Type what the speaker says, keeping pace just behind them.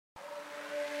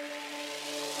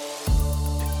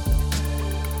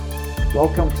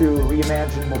Welcome to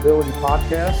Reimagine Mobility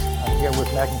Podcast. I'm here with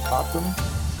Meghan Cottam.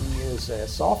 She is a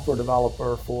software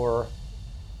developer for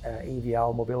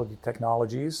AVL Mobility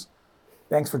Technologies.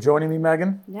 Thanks for joining me,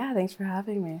 Meghan. Yeah, thanks for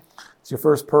having me. It's your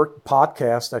first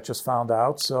podcast, I just found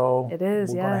out. So it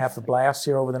is, we're going to have a blast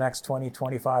here over the next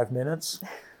 25 minutes.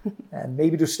 And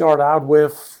maybe to start out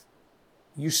with,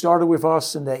 you started with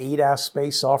us in the ADAS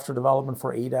space, software development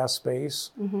for ADAS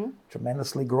space.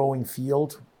 Tremendously growing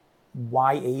field.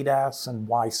 Why ADAS and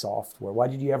why software? Why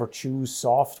did you ever choose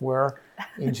software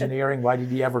engineering? Why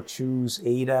did you ever choose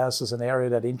ADAS as an area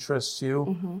that interests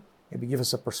you? Maybe give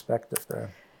us a perspective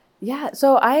there. Yeah,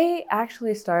 so I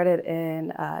actually started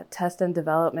in test and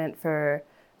development for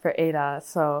ADAS.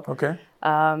 So okay.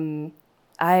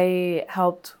 I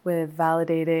helped with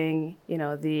validating,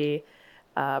 the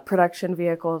production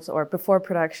vehicles or before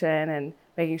production and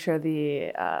making sure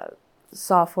the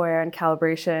software and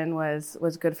calibration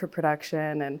was good for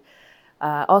production, and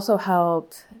also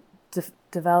helped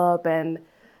develop and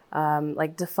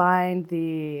define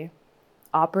the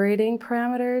operating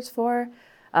parameters for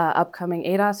upcoming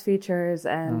ADAS features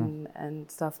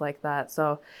and stuff like that.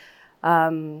 So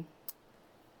most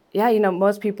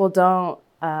people don't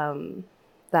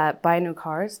that buy new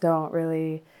cars don't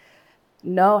really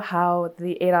know how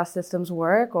the ADAS systems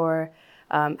work or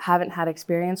haven't had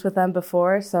experience with them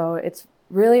before. So it's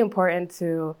really important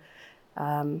to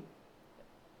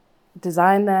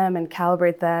design them and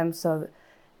calibrate them so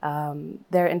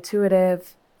they're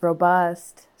intuitive,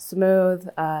 robust, smooth,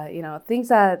 things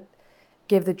that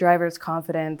give the drivers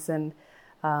confidence and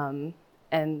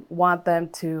want them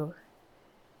to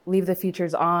leave the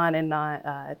features on and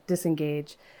not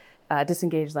disengage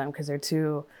them because they're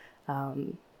too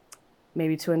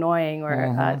maybe too annoying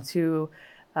or too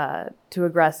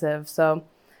aggressive. So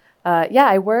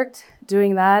I worked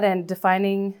doing that and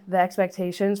defining the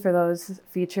expectations for those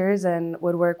features, and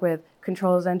would work with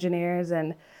controls engineers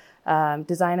and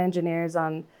design engineers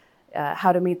on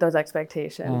how to meet those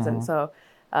expectations. And so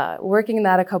working in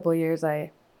that a couple of years,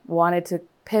 I wanted to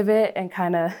pivot and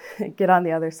kind of get on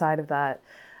the other side of that.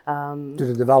 To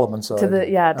the development side. To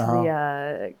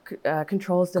the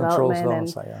controls development.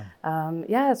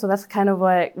 So that's kind of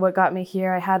what got me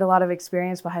here. I had a lot of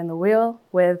experience behind the wheel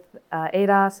with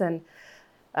ADAS and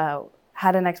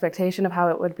had an expectation of how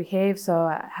it would behave. So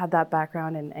I had that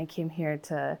background and came here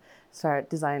to start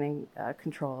designing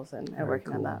controls and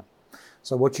working on that.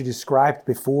 So what you described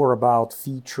before about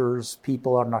features,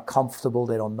 people are not comfortable,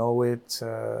 they don't know it,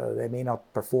 they may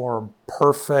not perform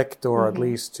perfect or at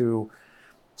least to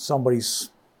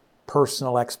somebody's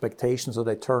personal expectations, so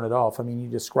they turn it off. I mean, you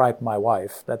described my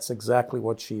wife. That's exactly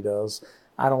what she does.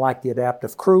 I don't like the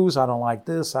adaptive cruise. I don't like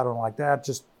this. I don't like that.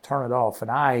 Just turn it off.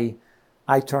 And I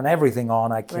turn everything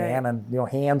on I can, and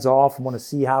hands off. I want to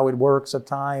see how it works at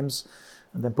times,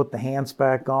 and then put the hands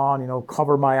back on.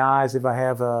 Cover my eyes if I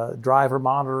have a driver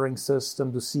monitoring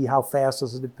system to see how fast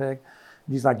does it pick.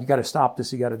 He's like, you got to stop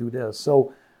this. You got to do this.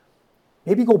 So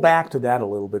maybe go back to that a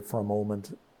little bit for a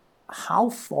moment. How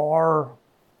far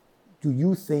do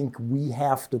you think we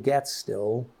have to get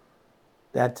still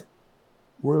that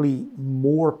really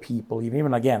more people,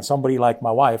 even again, somebody like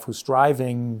my wife who's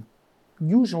driving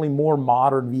usually more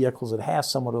modern vehicles that has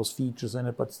some of those features in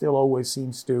it, but still always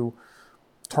seems to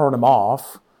turn them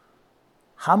off.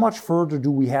 How much further do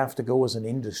we have to go as an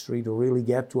industry to really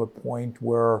get to a point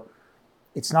where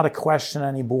it's not a question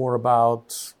anymore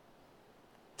about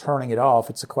turning it off?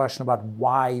 It's a question about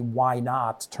why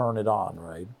not turn it on,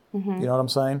 right? You know what I'm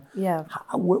saying? Yeah.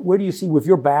 Where do you see, with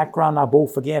your background now,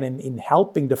 both again in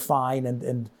helping define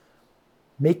and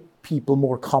make people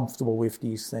more comfortable with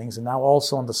these things, and now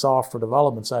also on the software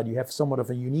development side, you have somewhat of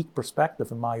a unique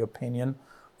perspective, in my opinion,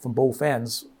 from both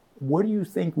ends. Where do you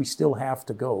think we still have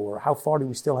to go, or how far do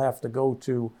we still have to go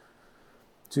to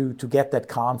get that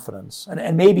confidence?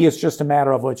 And maybe it's just a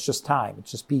matter of, it's just time.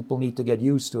 It's just people need to get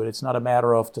used to it. It's not a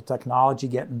matter of the technology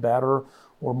getting better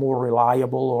or more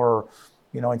reliable, or,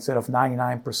 instead of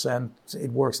 99%,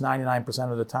 it works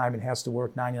 99% of the time. It has to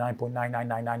work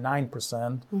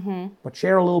 99.99999%. But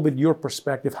share a little bit your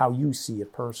perspective, how you see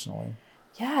it personally.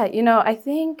 Yeah, I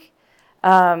think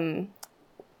one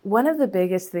of the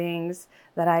biggest things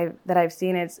that I've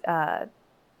seen is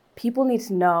people need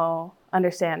to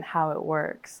understand how it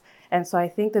works. And so I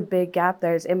think the big gap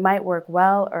there is it might work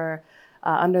well or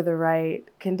under the right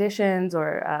conditions,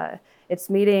 or it's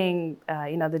meeting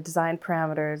the design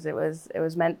parameters it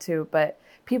was meant to, but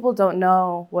people don't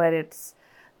know what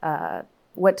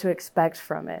to expect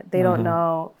from it. They don't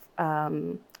know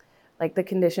the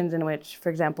conditions in which, for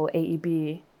example,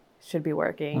 AEB should be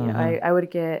working. I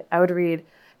would read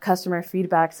customer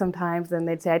feedback sometimes, and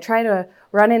they'd say, I try to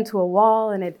run into a wall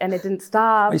and it didn't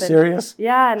stop. Are you serious?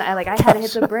 Yeah, and I had to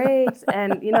hit the brakes,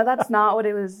 and that's not what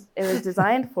it was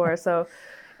designed for. So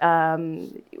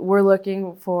we're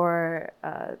looking for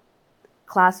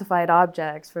classified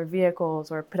objects for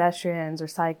vehicles or pedestrians or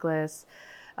cyclists.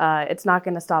 It's not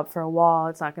going to stop for a wall.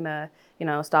 It's not going to,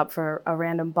 stop for a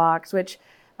random box, which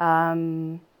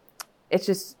it's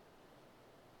just,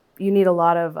 you need a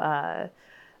lot of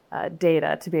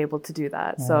data to be able to do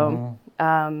that. So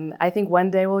I think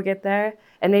one day we'll get there,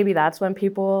 and maybe that's when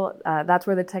that's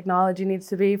where the technology needs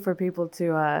to be for people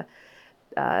to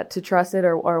trust it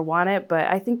or want it. But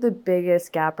I think the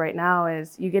biggest gap right now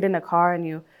is you get in a car and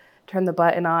you turn the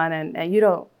button on and you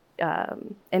don't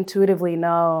intuitively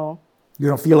know. You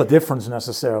don't feel a difference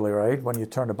necessarily, right, when you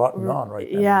turn the button on, right?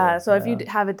 Yeah, so if you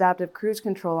have adaptive cruise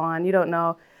control on, you don't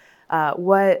know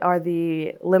what are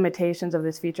the limitations of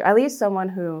this feature. At least someone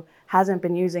who hasn't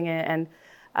been using it, and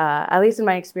at least in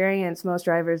my experience, most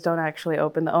drivers don't actually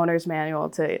open the owner's manual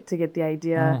to get the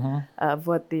idea of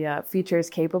what the feature is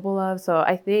capable of. So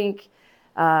I think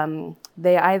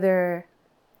they either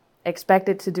expect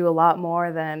it to do a lot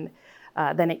more than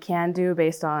it can do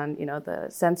based on the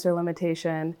sensor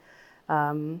limitation,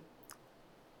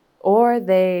 or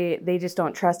they just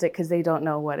don't trust it because they don't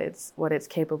know what it's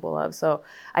capable of. So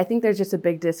I think there's just a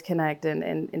big disconnect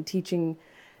in teaching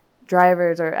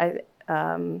drivers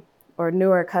or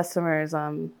newer customers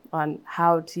on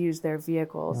how to use their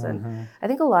vehicles. And I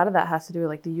think a lot of that has to do with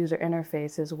like the user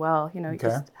interface as well. You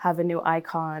just have a new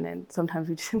icon, and sometimes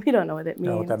we don't know what it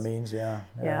means. Know what that means, yeah.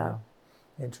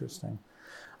 Interesting.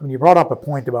 I mean, you brought up a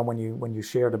point about when you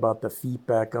shared about the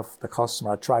feedback of the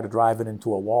customer. I tried to drive it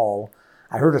into a wall.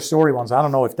 I heard a story once, I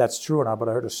don't know if that's true or not, but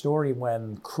I heard a story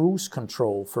when cruise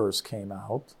control first came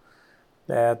out,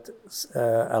 that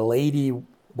a lady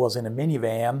was in a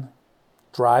minivan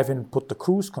driving, put the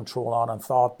cruise control on, and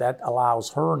thought that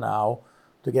allows her now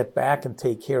to get back and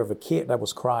take care of a kid that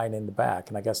was crying in the back.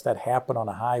 And I guess that happened on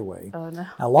a highway. Oh, no.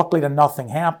 Now, luckily, then nothing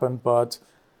happened, but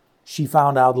she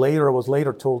found out later, or was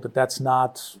later told, that that's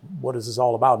not what this is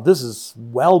all about. This is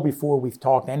well before we've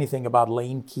talked anything about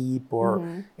lane keep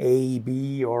or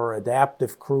AEB or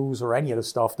adaptive cruise or any of the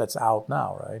stuff that's out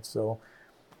now, right? So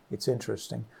it's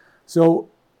interesting. So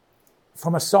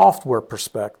from a software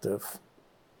perspective,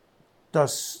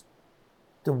 does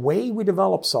the way we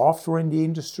develop software in the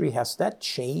industry, has that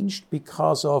changed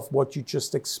because of what you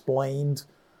just explained?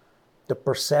 The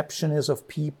perception is of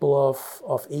people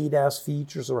of ADAS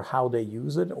features or how they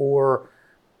use it? Or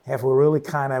have we really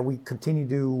we continue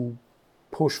to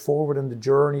push forward in the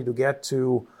journey to get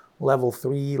to level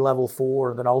 3, level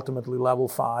 4, and then ultimately level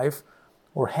 5?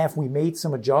 Or have we made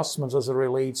some adjustments as it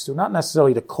relates to not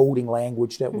necessarily the coding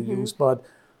language that we use, but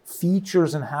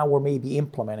features and how we're maybe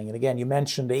implementing it? Again, you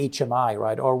mentioned the HMI,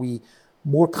 right? Are we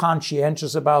more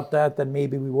conscientious about that than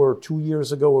maybe we were 2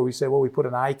 years ago, where we say, well, we put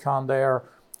an icon there,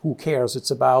 who cares?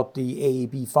 It's about the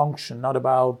AEB function, not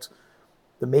about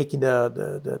making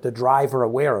the driver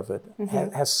aware of it.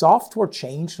 Has software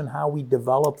changed in how we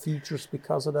develop features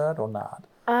because of that, or not?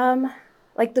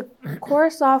 Like the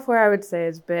core software, I would say,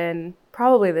 has been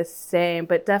probably the same,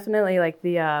 but definitely like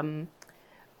the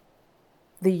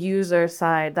user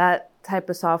side, that type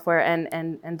of software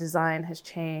and design has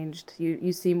changed.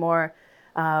 You see more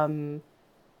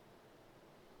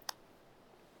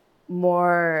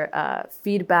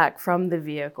feedback from the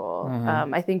vehicle.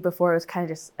 I think before it was kind of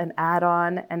just an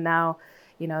add-on, and now,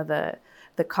 the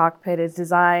cockpit is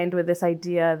designed with this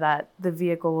idea that the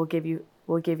vehicle will give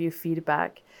you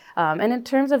feedback. And in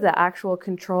terms of the actual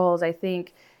controls, I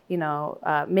think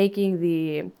making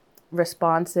the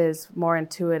responses more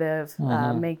intuitive,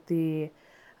 make the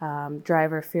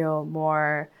driver feel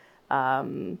more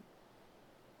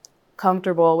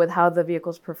comfortable with how the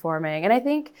vehicle's performing. And I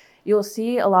think you'll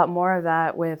see a lot more of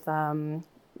that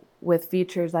with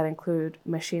features that include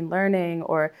machine learning,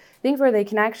 or things where they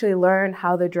can actually learn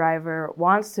how the driver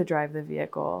wants to drive the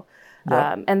vehicle.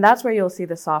 And that's where you'll see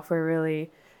the software really,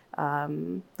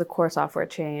 the core software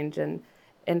change, and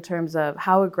in terms of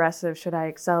how aggressive should I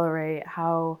accelerate,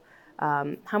 how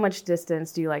much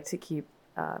distance do you like to keep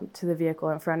to the vehicle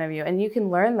in front of you. And you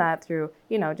can learn that through,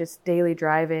 just daily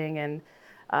driving, and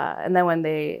then when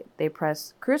they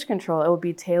press cruise control, it will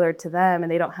be tailored to them,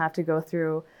 and they don't have to go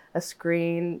through a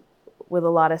screen with a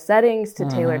lot of settings to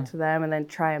tailor it to them and then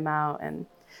try them out. And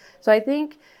so I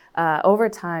think over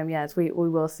time, yes, we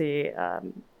will see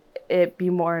it be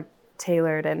more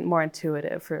tailored and more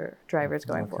intuitive for drivers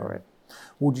going forward.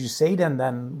 Would you say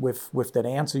then with that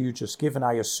answer you just given,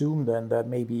 I assume then that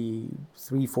maybe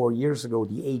 3-4 years ago,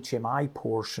 the HMI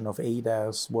portion of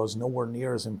ADAS was nowhere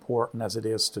near as important as it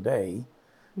is today.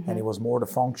 And it was more the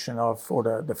function of,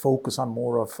 or the focus on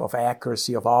more of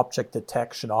accuracy of object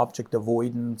detection, object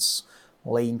avoidance,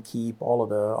 lane keep, all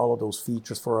of those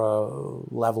features for a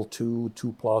level 2,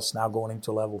 2+, now going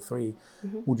into level 3.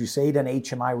 Would you say then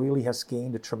HMI really has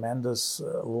gained a tremendous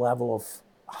level of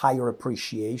higher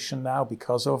appreciation now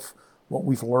because of what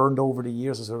we've learned over the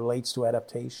years as it relates to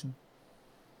adaptation?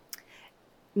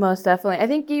 Most definitely. I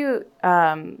think you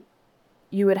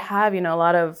would have, a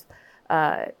lot of,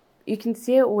 you can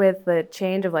see it with the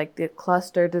change of like the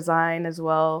cluster design as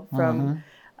well, from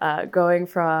going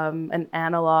from an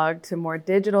analog to more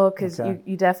digital, because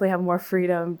you definitely have more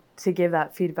freedom to give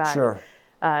that feedback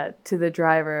to the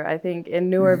driver. I think in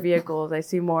newer vehicles, I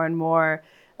see more and more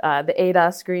the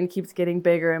ADAS screen keeps getting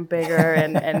bigger and bigger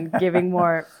and giving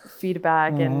more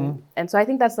feedback. And so I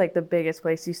think that's like the biggest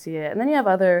place you see it. And then you have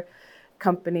other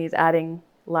companies adding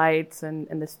lights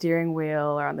and the steering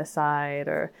wheel or on the side,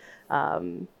 or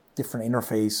different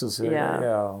interfaces,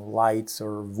 lights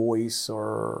or voice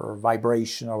or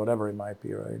vibration or whatever it might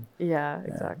be, right? Yeah,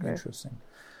 exactly. Interesting.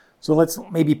 So let's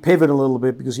maybe pivot a little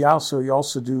bit, because you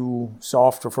also do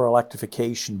software for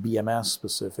electrification, BMS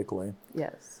specifically.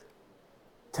 Yes.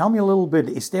 Tell me a little bit,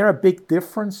 is there a big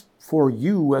difference for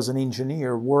you as an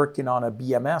engineer working on a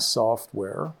BMS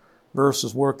software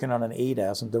versus working on an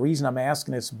ADAS? And the reason I'm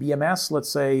asking is BMS, let's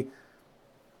say,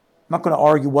 I'm not going to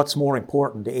argue what's more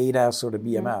important, the ADAS or the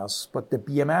BMS, but the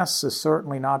BMS is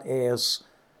certainly not as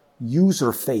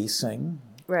user-facing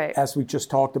as we just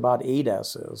talked about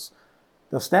ADAS is.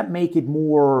 Does that make it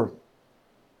more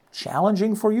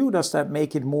challenging for you? Does that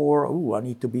make it more, I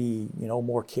need to be,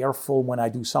 more careful when I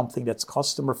do something that's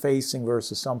customer facing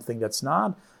versus something that's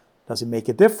not? Does it make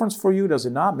a difference for you? Does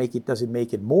it not make it? Does it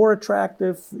make it more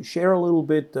attractive? Share a little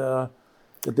bit the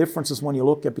differences when you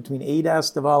look at between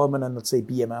ADAS development and, let's say,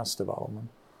 BMS development.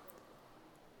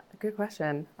 Good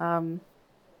question.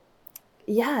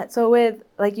 So with,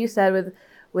 like you said,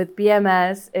 with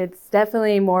BMS, it's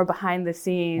definitely more behind the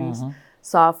scenes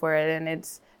software, and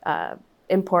it's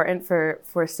important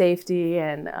for safety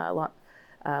and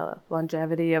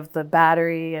longevity of the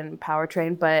battery and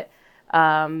powertrain. But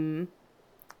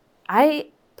I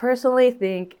personally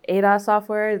think ADAS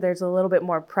software, there's a little bit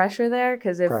more pressure there,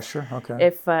 because if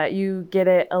you get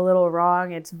it a little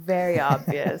wrong, it's very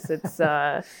obvious. It's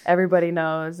everybody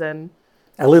knows, and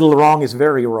a little wrong is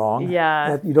very wrong.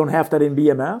 Yeah. You don't have that in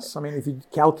BMS. I mean, if you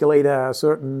calculate a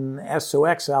certain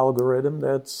SOX algorithm,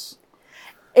 that's...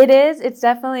 It's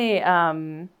definitely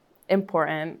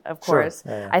important, of course.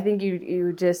 Sure. Yeah. I think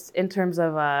you just, in terms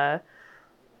of, I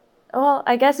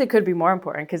guess it could be more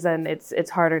important, because then it's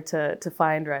harder to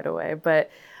find right away.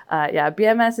 But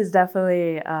BMS is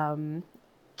definitely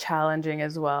challenging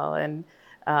as well. And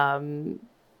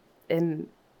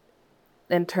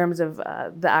in terms of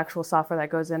the actual software that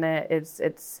goes in it,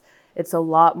 it's a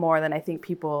lot more than I think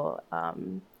people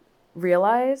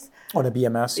realize. On a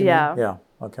BMS, you mean? Yeah,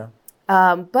 okay.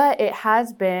 But it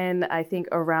has been, I think,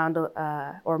 around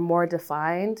or more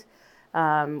defined.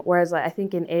 Whereas I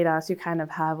think in ADAS, you kind of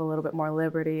have a little bit more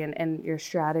liberty in your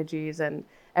strategies, and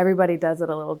everybody does it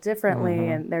a little differently.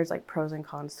 And there's like pros and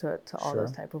cons to all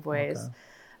those type of ways.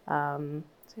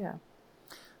 Okay.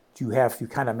 You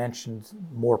kind of mentioned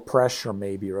more pressure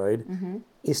maybe, right?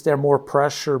 Is there more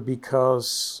pressure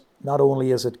because not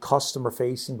only is it customer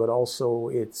facing, but also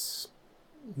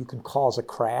you can cause a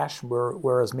crash,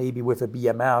 whereas maybe with a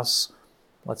BMS,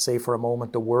 let's say for a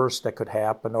moment, the worst that could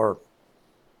happen, or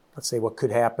let's say what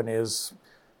could happen is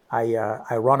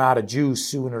I run out of juice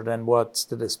sooner than what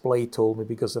the display told me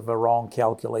because of a wrong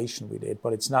calculation we did.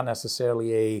 But it's not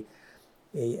necessarily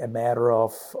a matter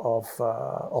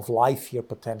of life here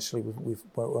potentially.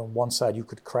 On one side you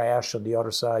could crash, on the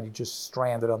other side you just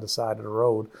stranded on the side of the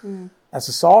road. As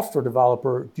a software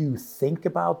developer, do you think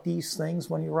about these things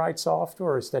when you write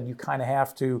software, or is that you kind of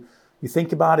have to, you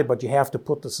think about it, but you have to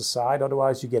put this aside,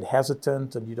 otherwise you get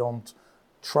hesitant and you don't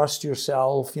trust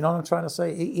yourself? You know what I'm trying to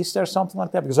say? Is there something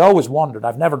like that? Because I always wondered,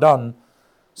 I've never done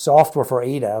software for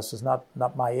ADAS, it's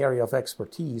not my area of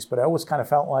expertise, but I always kind of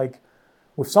felt like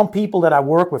with some people that I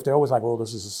work with, they're always like, well,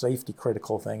 this is a safety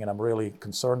critical thing and I'm really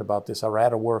concerned about this. I'd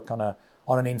rather work on an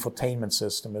infotainment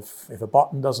system. If a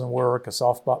button doesn't work, a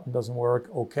soft button doesn't work,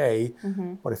 okay.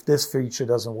 But if this feature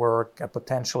doesn't work, it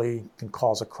potentially can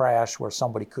cause a crash where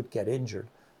somebody could get injured.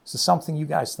 Is this something you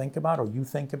guys think about, or you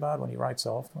think about when you write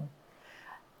software?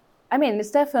 I mean, you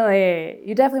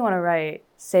definitely want to write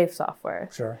safe software.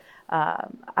 Sure.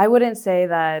 I wouldn't say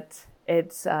that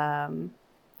it's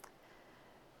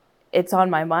it's on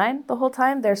my mind the whole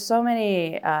time. There's so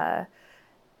many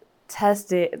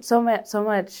so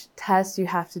much tests you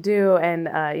have to do, and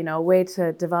a way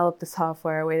to develop the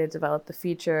software, a way to develop the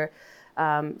feature,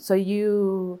 so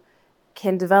you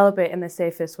can develop it in the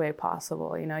safest way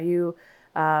possible. You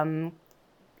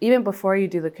even before you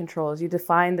do the controls, you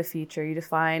define the feature, you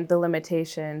define the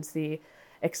limitations, the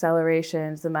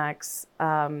accelerations, the max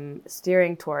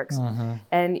steering torques,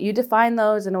 and you define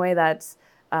those in a way that's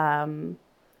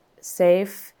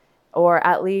safe, or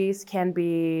at least can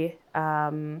be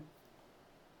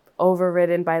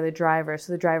overridden by the driver,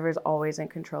 so the driver is always in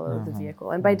control of the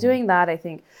vehicle. And by doing that, I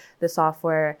think the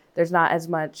software, there's not as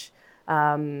much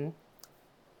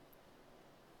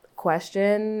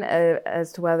question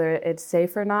as to whether it's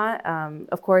safe or not.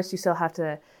 Of course, you still have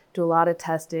to do a lot of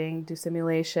testing, do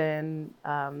simulation,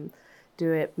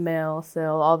 do it mill,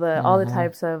 sill, all the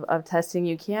types of testing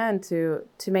you can to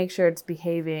make sure it's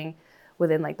behaving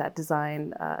within like that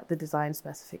design, the design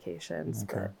specifications.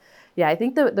 Okay. But yeah, I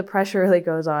think the pressure really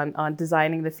goes on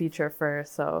designing the feature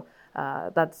first. So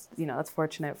that's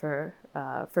fortunate for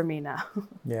me now.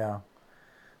 Yeah.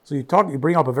 So you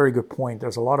bring up a very good point.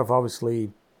 There's a lot of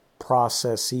obviously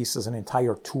processes as an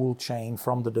entire tool chain,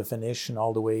 from the definition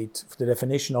all the way to the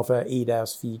definition of an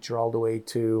ADAS feature all the way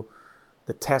to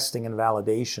the testing and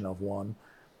validation of one.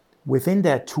 Within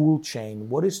that tool chain,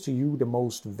 what is to you the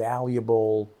most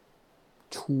valuable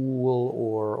tool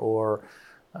or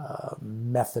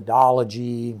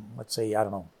methodology? Let's say, I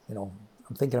don't know,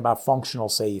 I'm thinking about functional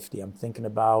safety. I'm thinking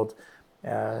about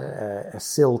a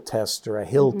sill tester, a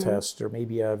hill tester,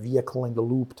 maybe a vehicle in the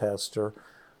loop tester,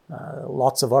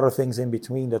 lots of other things in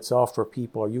between that software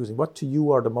people are using. What to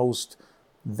you are the most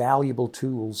valuable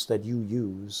tools that you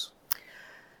use?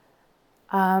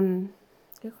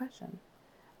 Good question.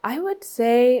 I would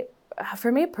say,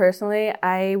 for me personally,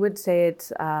 I would say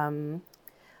it's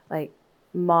like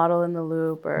model in the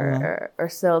loop or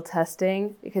sill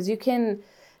testing, because you can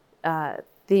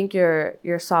think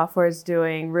your software is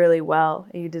doing really well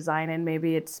and you design it and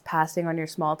maybe it's passing on your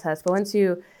small test, but once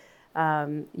you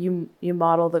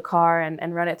model the car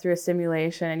and run it through a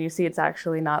simulation and you see it's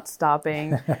actually not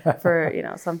stopping for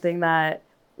something that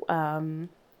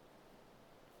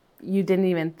you didn't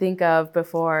even think of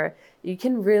before, you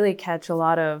can really catch a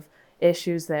lot of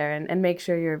issues there and make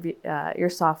sure your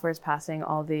software is passing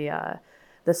all the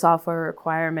software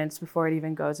requirements before it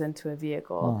even goes into a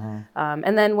vehicle.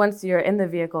 And then once you're in the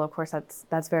vehicle, of course,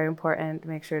 that's very important to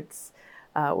make sure it's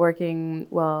working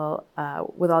well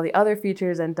with all the other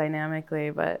features and dynamically.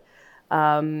 But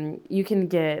you can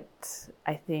get,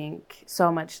 I think,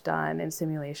 so much done in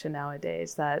simulation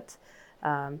nowadays that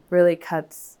really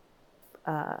cuts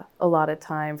a lot of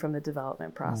time from the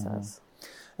development process.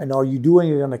 And are you doing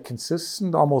it in a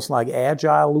consistent, almost like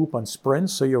agile loop on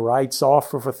sprints? So you write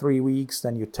software for 3 weeks,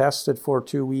 then you test it for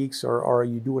 2 weeks, or are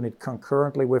you doing it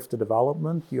concurrently with the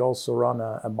development? You also run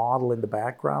a model in the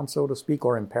background, so to speak,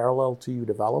 or in parallel to you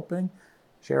developing?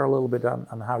 Share a little bit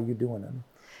on how you're doing it.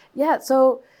 Yeah,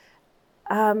 so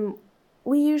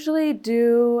we usually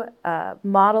do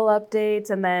model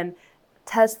updates and then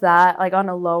test that like on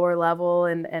a lower level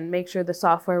and make sure the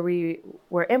software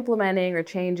we're implementing or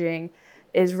changing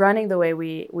is running the way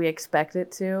we expect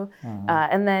it to.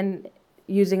 And then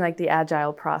using like the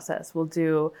agile process, we'll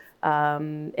do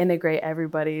integrate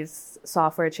everybody's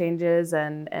software changes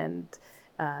and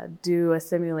do a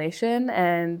simulation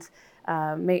and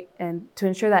to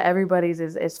ensure that everybody's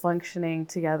is functioning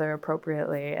together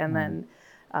appropriately, and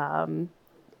then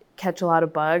catch a lot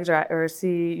of bugs or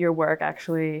see your work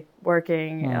actually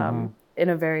working in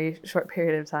a very short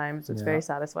period of time. So it's very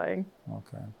satisfying.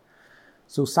 Okay.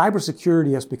 So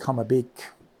cybersecurity has become a big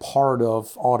part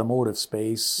of automotive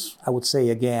space. I would say,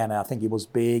 again, I think it was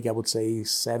big. I would say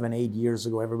 7-8 years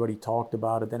ago, everybody talked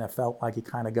about it. Then it felt like it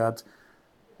kind of got,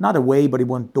 not away, but it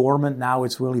went dormant. Now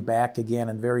it's really back again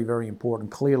and very, very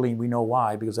important. Clearly, we know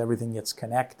why, because everything gets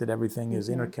connected. Everything is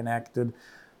interconnected.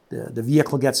 The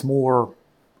vehicle gets more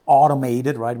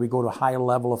automated, right? We go to a higher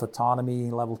level of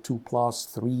autonomy, level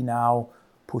 2+, 3 now,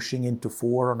 pushing into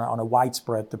 4 on a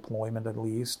widespread deployment at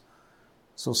least.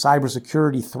 So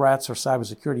cybersecurity threats or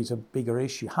cybersecurity is a bigger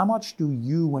issue. How much do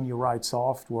you, when you write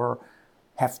software,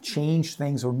 have changed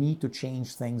things or need to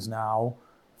change things now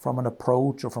from an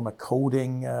approach or from a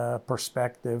coding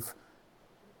perspective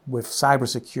with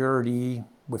cybersecurity,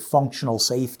 with functional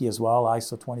safety as well,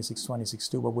 ISO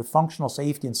 26262, but with functional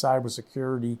safety and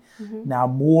cybersecurity now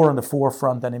more on the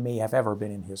forefront than it may have ever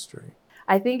been in history?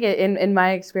 I think in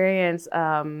my experience,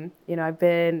 I've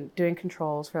been doing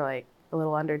controls for like a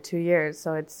little under 2 years,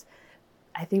 so it's,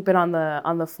 I think, been on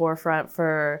the forefront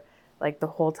for like the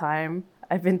whole time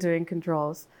I've been doing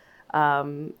controls.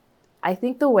 I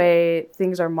think the way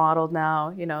things are modeled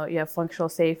now, you know, you have functional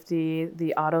safety,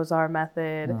 the AutoZAR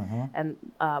method, and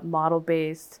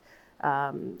model-based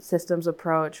systems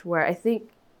approach, where I think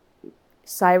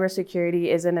cybersecurity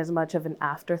isn't as much of an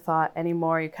afterthought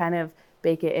anymore. You kind of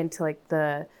bake it into like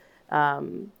the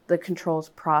controls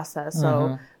process.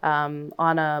 So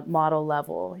on a model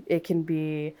level, it can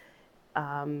be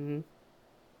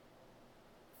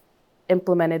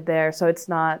implemented there. So it's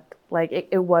not like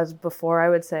it was before, I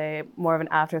would say, more of an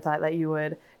afterthought that you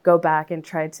would go back and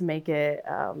try to make it,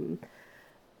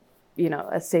 you know,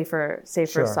 a safer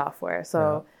software.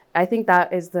 So I think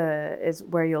that is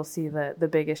where you'll see the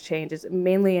biggest change, is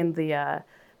mainly in the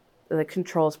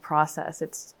controls process.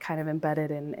 It's kind of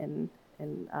embedded in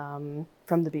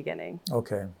from the beginning.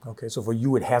 Okay. So for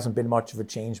you, it hasn't been much of a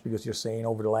change, because you're saying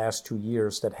over the last 2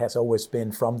 years that has always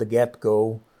been from the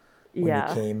get-go when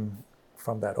you came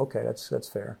from that. Okay, that's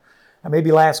fair. And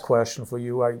maybe last question for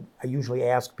you. I usually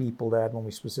ask people that when we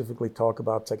specifically talk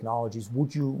about technologies,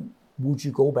 would you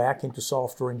go back into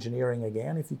software engineering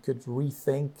again if you could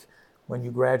rethink when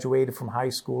you graduated from high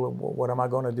school, what am I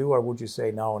going to do? Or would you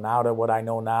say, no, now that what I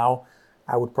know now,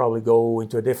 I would probably go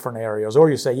into different areas? Or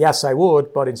you say, yes, I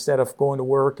would, but instead of going to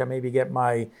work, I maybe get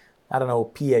my, I don't know,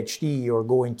 PhD or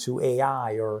go into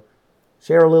AI, or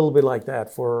share a little bit like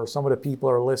that for some of the people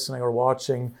who are listening or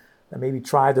watching, and maybe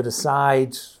try to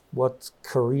decide what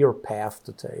career path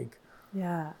to take.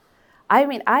 Yeah. I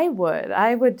mean, I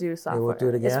would do software. You would do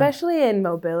it again? Especially in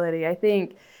mobility. I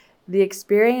think the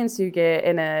experience you get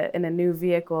in a new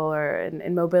vehicle, or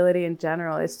in mobility in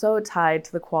general, is so tied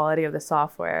to the quality of the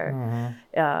software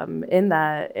in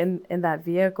that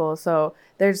vehicle. So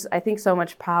there's, I think, so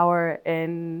much power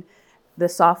in the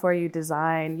software you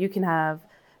design. You can have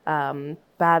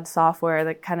bad software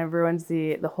that kind of ruins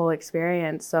the whole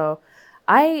experience. So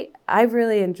I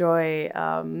really enjoy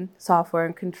software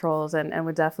and controls, and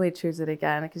would definitely choose it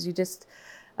again, because you just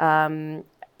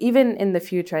even in the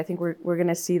future, I think we're going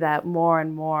to see that more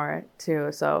and more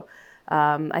too. So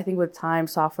I think with time,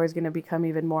 software is going to become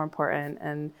even more important,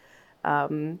 and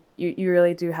you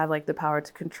really do have like the power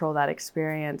to control that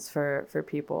experience for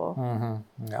people.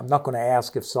 I'm not going to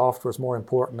ask if software is more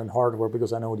important than hardware,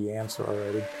 because I know the answer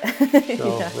already.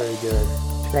 So very good.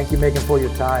 Thank you, Meghan, for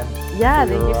your time. Yeah,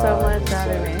 thank you so much for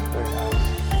having me. Very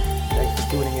nice. Thanks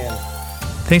for tuning in.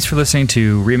 Thanks for listening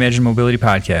to Reimagine Mobility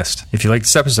Podcast. If you like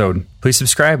this episode, please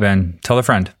subscribe and tell a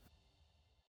friend.